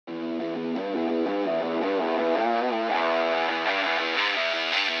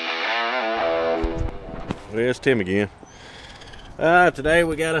Well, it's Tim again. Today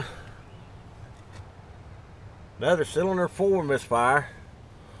we got another cylinder 4 misfire.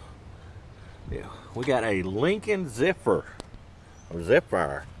 Yeah, we got a Lincoln Zephyr or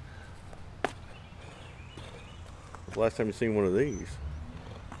Zephyr. The last time you seen one of these?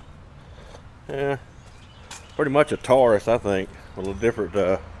 Yeah, pretty much a Taurus, I think, with a little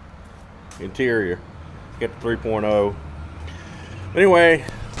different interior. It's got the 3.0. Anyway,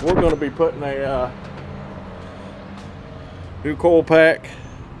 we're going to be putting a new coil pack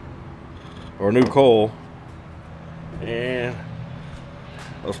or a new coil and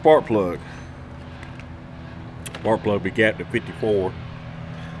a spark plug. Spark plug be gapped at 54.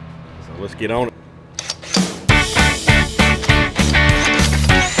 So let's get on it.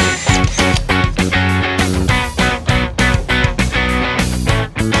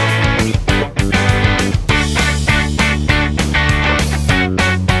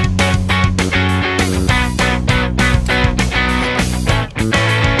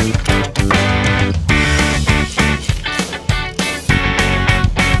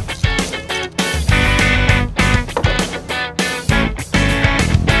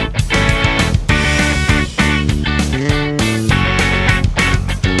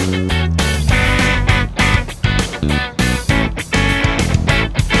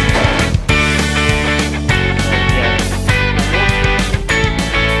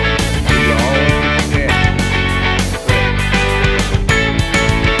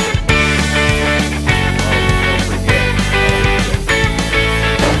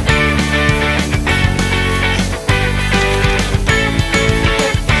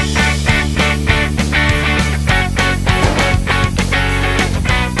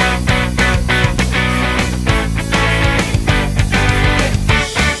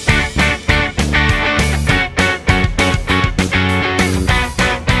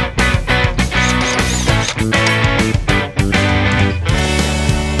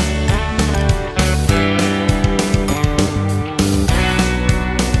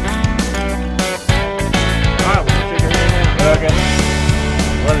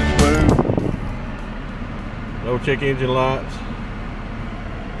 No check engine lights.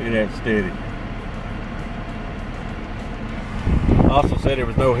 It ain't steady. Also said there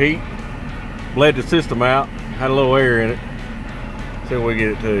was no heat. Bled the system out. Had a little air in it. See if we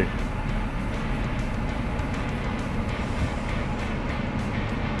get it to.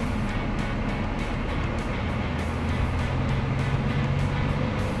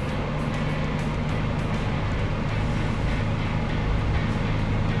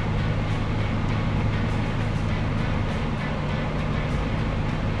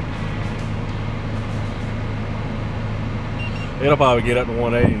 It'll probably get up to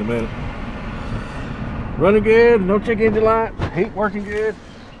 180 in a minute. Running good, no check engine light, heat working good.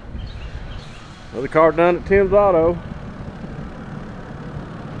 Another car done at Tim's Auto.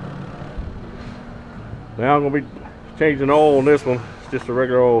 Now I'm gonna be changing oil on this one. It's just a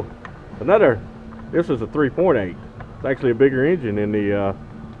regular oil. This is a 3.8. It's actually a bigger engine in the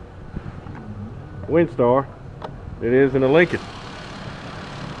Windstar than it is in the Lincoln.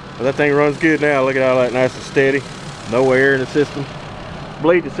 But that thing runs good now. Look at all that, nice and steady. No air in the system.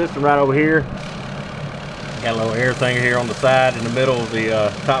 Bleed the system right over here. Got a little air thing here on the side in the middle of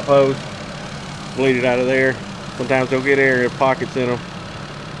the top hose. Bleed it out of there. Sometimes they'll get air in pockets in them.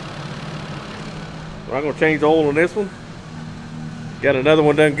 But I'm going to change the oil on this one. Got another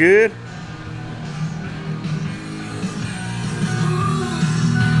one done good.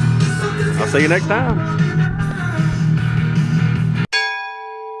 I'll see you next time.